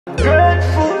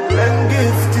Grateful and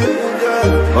gifted,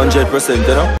 100%, you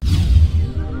know?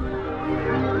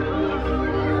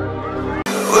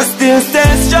 we still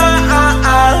stay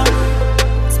strong,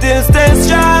 still stay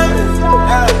strong.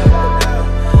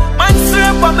 Man,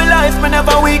 strip on my life, me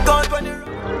never weak out when you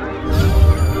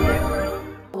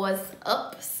What's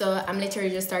up? So I'm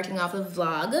literally just starting off the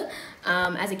vlog.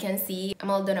 As you can see, I'm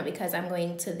all done up because I'm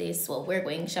going to this, well, we're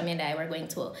going, Shami and I, we're going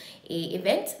to a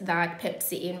event that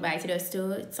Pepsi invited us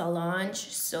to. It's a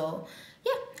launch. So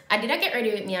yeah, I did not get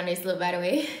ready with me on this look, by the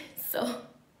way. So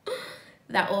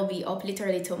that will be up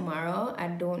literally tomorrow. I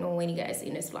don't know when you guys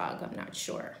see this vlog, I'm not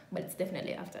sure, but it's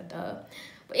definitely after the,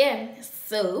 but yeah,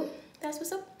 so that's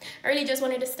what's up. I really just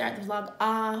wanted to start the vlog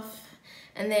off,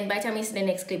 and then by the time you see the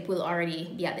next clip, we'll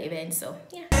already be at the event. So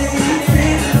yeah.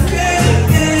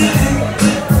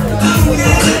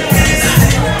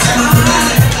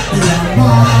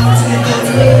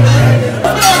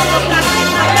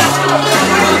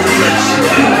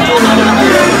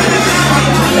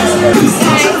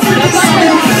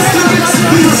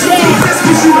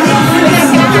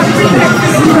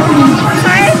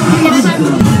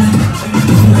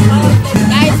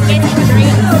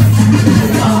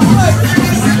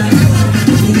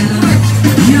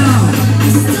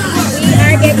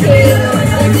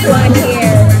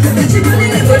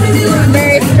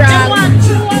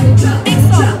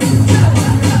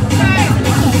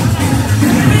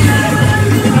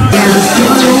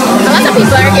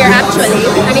 People are here actually,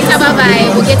 and it's about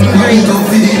vibe. We're getting drinks.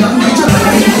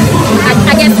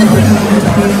 I guess.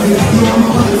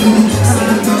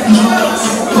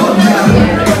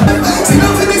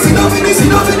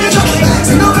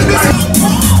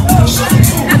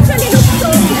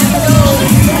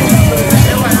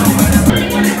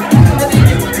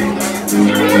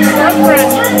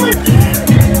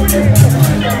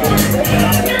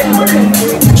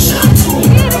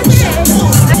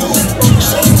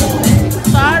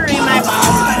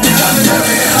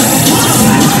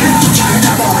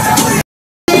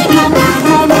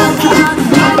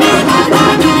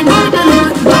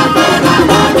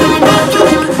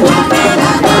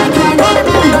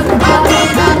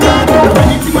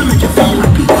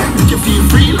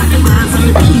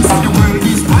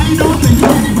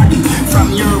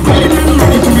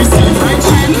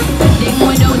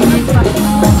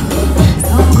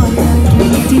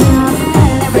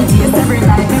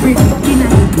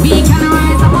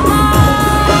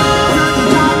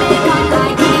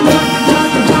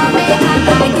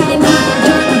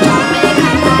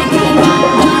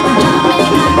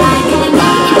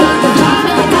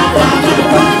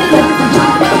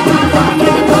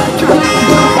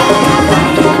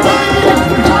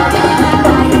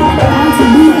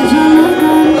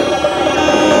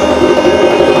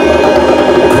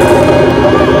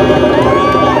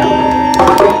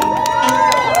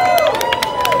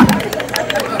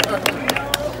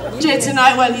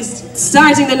 Tonight, well, he's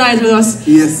starting the night with us.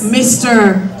 Yes.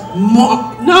 Mr.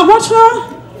 No, watch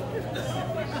now.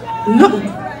 No.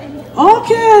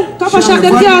 Okay. Stop a shot.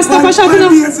 Them can't stop a shot.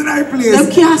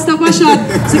 Them can't stop a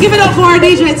shot. So give it up for our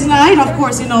DJ tonight. Of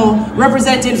course, you know,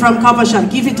 representing from Copper Shot.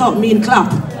 Give it up, mean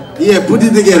clap. Yeah, put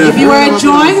it together. If you are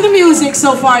enjoying the music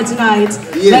so far tonight,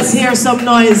 yes, let's hear some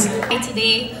noise.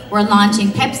 Today, we're launching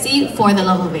Pepsi for the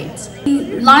love of it.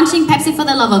 Launching Pepsi for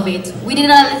the love of it, we did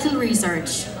a little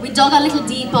research. We dug a little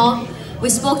deeper. We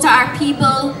spoke to our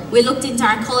people. We looked into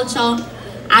our culture.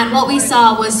 And what we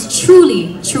saw was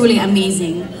truly, truly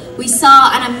amazing. We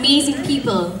saw an amazing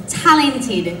people,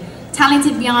 talented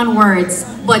beyond words,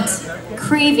 but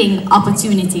craving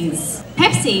opportunities.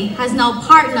 Pepsi has now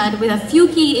partnered with a few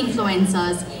key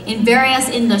influencers in various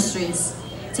industries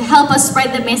to help us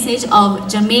spread the message of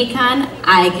Jamaican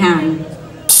I Can.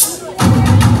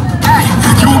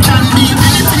 You can be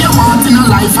anything you want in a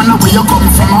life, and where you come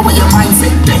from or where your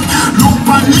mindset then. Look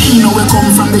at me, you know we come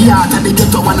from the heart and the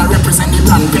ghetto and I represent the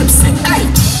brand Pepsi. Hey!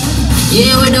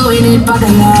 Yeah, we're doing it for the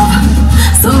love.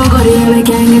 So good here we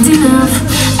can't get enough.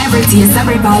 Every taste,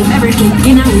 every vibe, every kick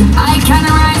in it, I can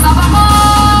rise up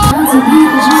above.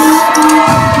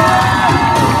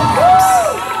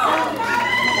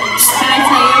 Can I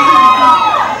tell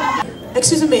you?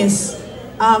 Excuse me, miss.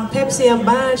 Pepsi and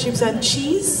banana chips and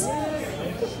cheese.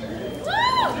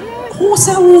 Who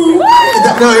said who?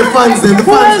 No, your fans them. The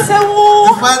fans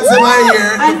them are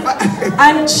here.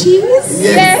 And cheese?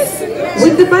 Yes.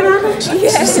 With the banana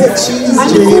cheese? She said cheese. And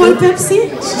the cold Pepsi?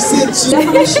 She said cheese.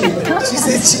 She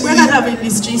said cheese. We're not having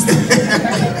this cheese.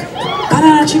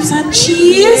 Banana chips and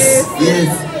cheese? Yes.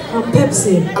 And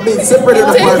Pepsi. I mean, separate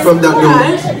and apart from that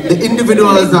though, the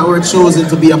individuals that were chosen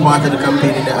to be a part of the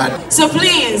campaign in the ad. So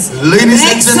please, ladies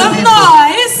make and some gentlemen,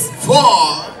 noise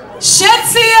for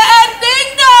Shensi and Ding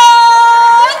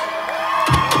Dong!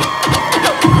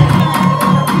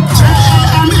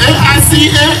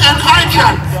 J-A-M-A-I-C-A-N-I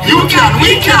can. You can,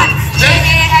 we can.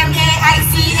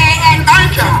 J-A-M-A-I-C-A-N. I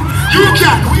can. You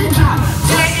can, we can.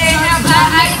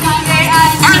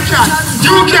 J-A-M-A-I-C-A-N. I can.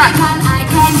 You can.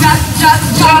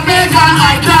 Jamaican,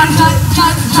 I can.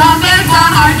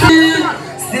 Jamaican, I can.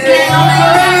 Stay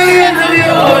away in the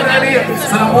own alley.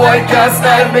 Some boy can't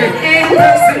style me.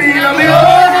 Pepsi me in the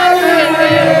own alley.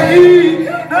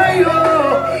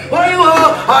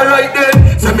 Alright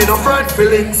then, send me no fried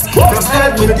feelings. Just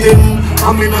dead with him.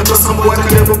 I mean not just some boy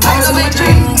can never pass my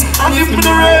drinks. And if me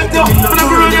the radio, me never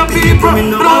run your people.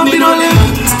 Me no be no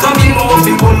links. Come in more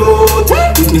people load.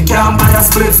 If me can't buy a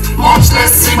split, much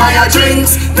less see buy a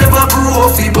drinks. Never grew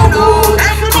up people load.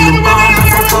 Come back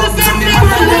as a club, tell me I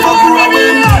never grew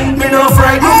away. Me no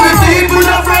frightened of the people,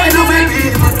 no frightened of the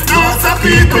people. Lots of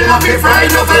people have me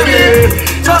frightened of me.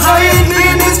 Just hide me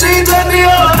in the street and me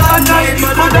all at night.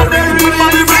 But then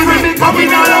they coming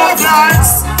out of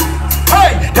lights.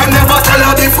 Hey, them never tell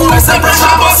her before, say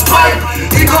pressure must fight.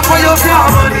 He come for your car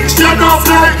money, straight no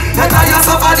fly. Let her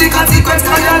suffer the consequence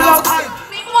of your love.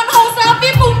 Big one house of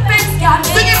people, big girl.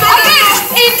 Sing it again,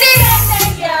 in this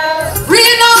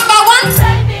real number one.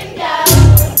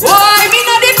 Why me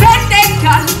no dependent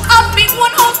girl? A big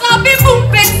one house of people,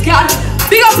 big girl.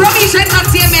 Big up Remy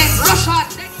Entertainment, rush on.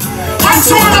 I'm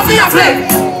so happy I play.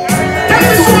 Tell me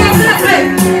so happy I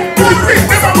play. Good thing,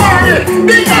 never worry.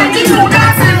 Big man, give you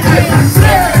dancing.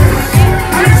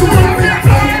 I'm so happy I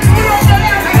play.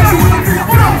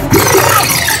 Hold on.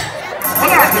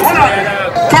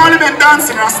 Parliament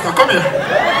dancing, Rasta, come here.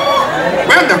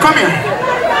 Brenda, come here.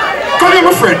 Come here,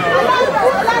 my friend.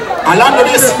 I'll land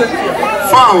this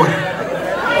forward.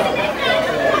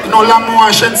 You know, Lamu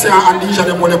and Shensi and Deja,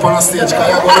 them all up on the stage, because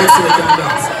you're going to say you can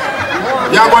dance.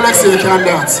 You're going to say you can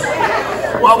dance.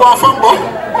 What about Fambo?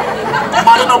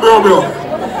 Man, no bro.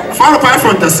 Fall up in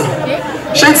front of us.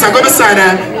 Shensi, go beside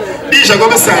them. Deja, go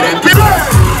beside them. Play!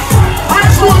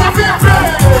 I'm sure of your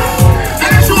play!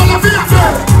 I'm sure of your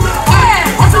play!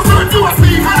 What's the word you are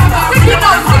seeing?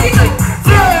 Play!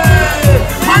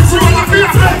 I'm sure of your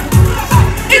play!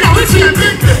 You know, it's your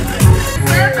big play!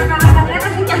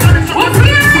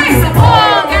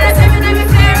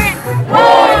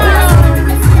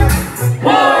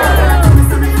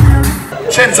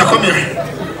 Shensi, come here.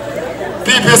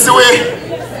 PEPSI,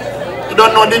 you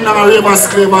don't know them now Ravers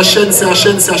Clever, Shensi,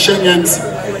 Shenyans.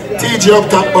 TJ up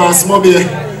top boss, Moby.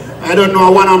 I don't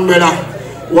know, one umbrella,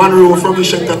 one row from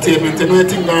Wish Entertainment. You know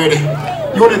anything already.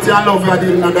 Unity and love you are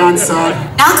dealing in the dance hall.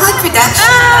 Now click production.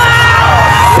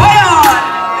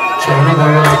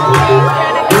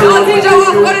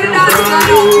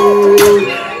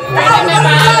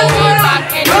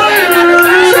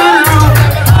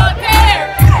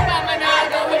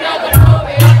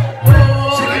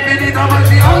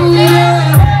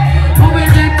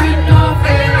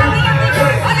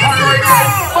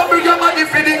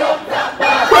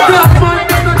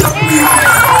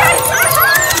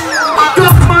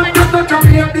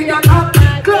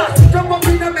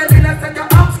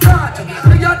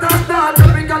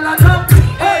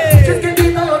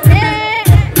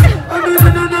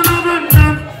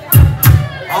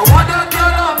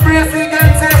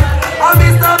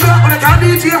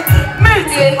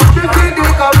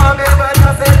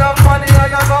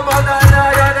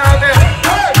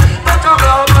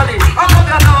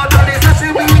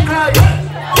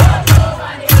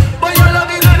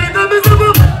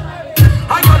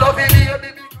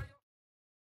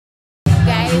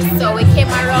 So we came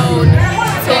around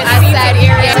to a side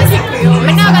area.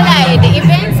 I'm not gonna lie, the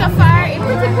event so far is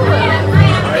pretty cool.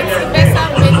 It's the best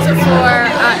I've been to for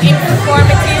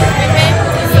informative event.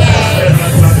 Yes.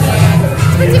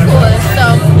 It's pretty cool.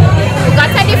 So we got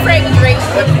a different drink.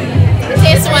 The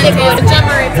taste one is good.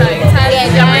 Jamarita. It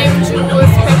has lime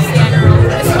juice, Pepsi and rum.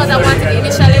 This is what I wanted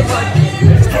initially, but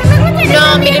no,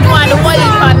 I didn't want the whole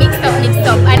heap mixed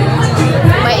up. But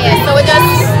yeah, so we're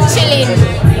just chilling.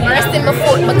 Resting my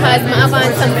foot because I have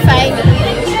on some fine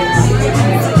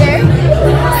there.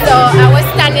 So I was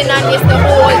standing on this the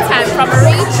whole time from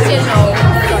reach till now.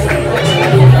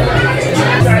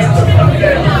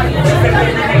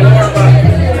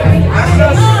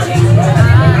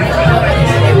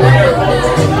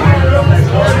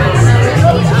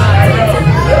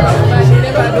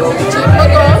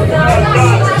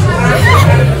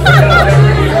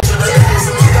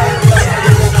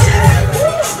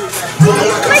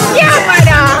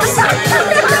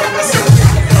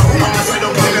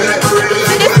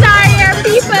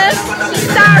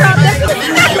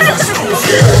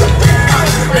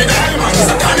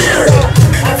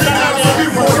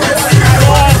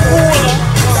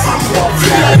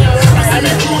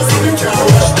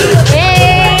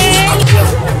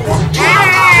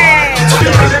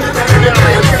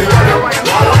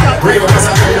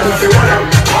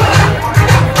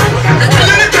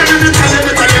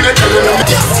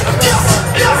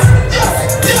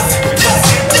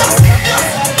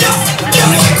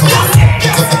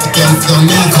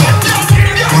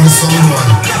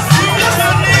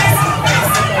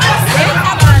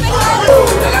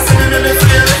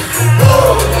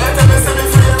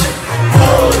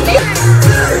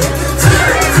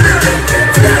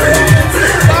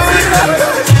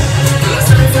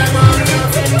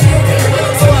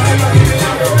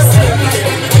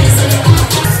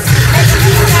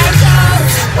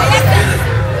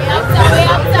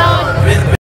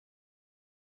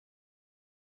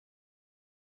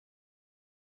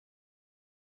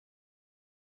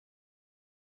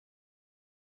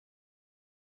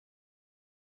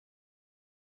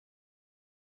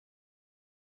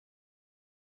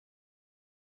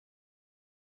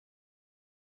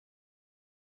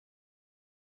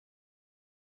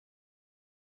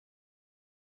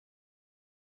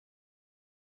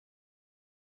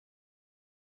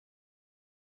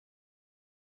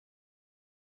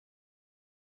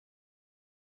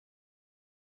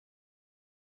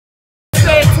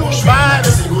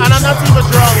 I'm not even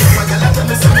drunk.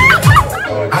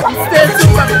 Stay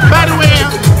tuned. By the way,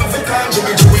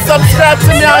 subscribe to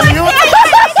me on YouTube.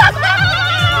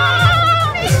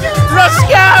 Rush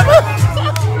Cam.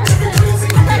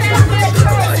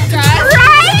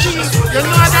 Right? You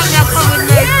know that you're coming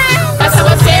next. That's how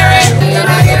I fear it.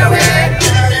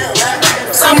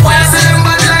 Some boys say them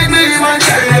bad like me, man,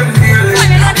 tell them feel it.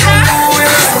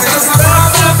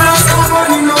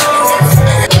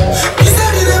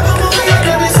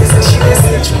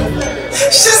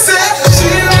 She said she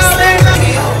loves me.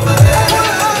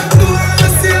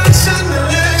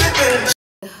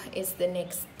 It's the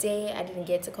next day. I didn't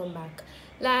get to come back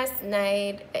last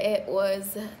night. It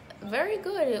was very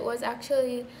good. It was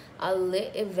actually a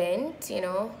lit event, you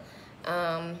know.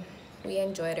 We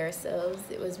enjoyed ourselves.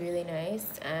 It was really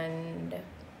nice. And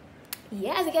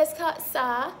yeah, as you guys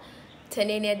saw,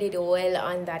 Tanenia did well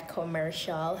on that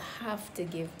commercial. Have to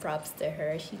give props to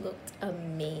her. She looked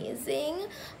amazing.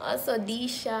 Also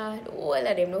Disha, all of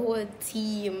them, the whole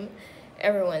team,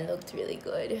 everyone looked really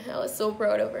good. I was so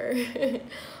proud of her.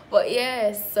 But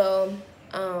yeah, so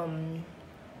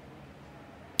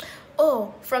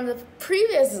oh, from the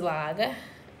previous vlog,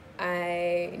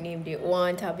 I named it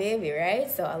Want a Baby,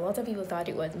 right? So a lot of people thought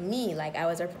it was me, like I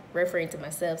was referring to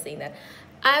myself, saying that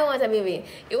I want a baby.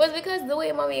 It was because the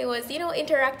way mommy was, you know,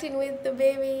 interacting with the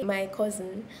baby, my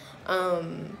cousin.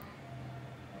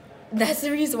 That's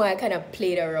the reason why I kind of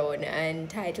played around and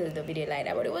titled the video like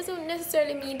that. But it wasn't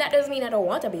necessarily me. That doesn't mean I don't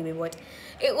want a baby, but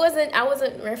it wasn't, I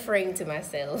wasn't referring to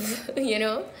myself, you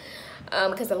know?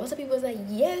 Because a lot of people was like,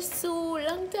 yes, so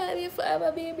long time if I have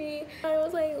a baby. I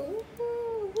was like, what?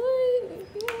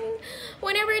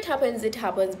 Whenever it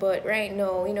happens, but right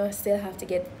now, you know, I still have to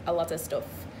get a lot of stuff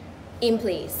in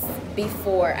place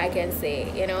before I can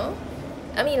say, you know,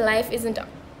 I mean, life isn't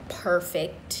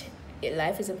perfect.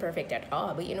 Life isn't perfect at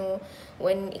all, but you know,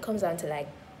 when it comes down to like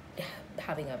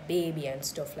having a baby and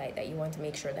stuff like that, you want to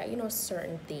make sure that, you know,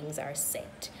 certain things are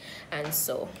set. And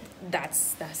so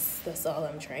that's all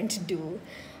I'm trying to do.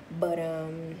 But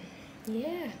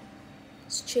yeah,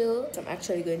 it's chill. I'm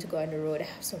actually going to go on the road. I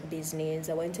have some business.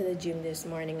 I went to the gym this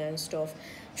morning and stuff.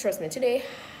 Trust me, today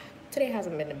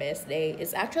hasn't been the best day.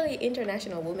 It's actually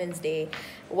International Women's Day.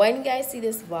 When you guys see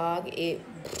this vlog, it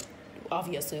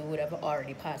obviously would have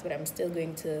already passed, but I'm still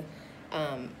going to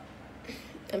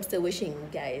I'm still wishing you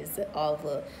guys, all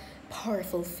the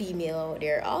powerful female out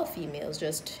there, all females,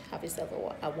 just have yourself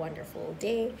a wonderful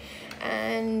day.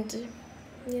 And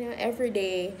you know, every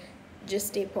day just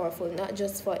stay powerful, not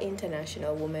just for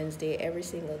International Women's Day, every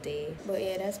single day. But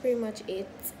yeah, that's pretty much it.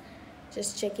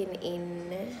 Just checking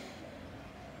in.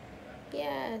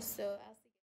 Yeah, so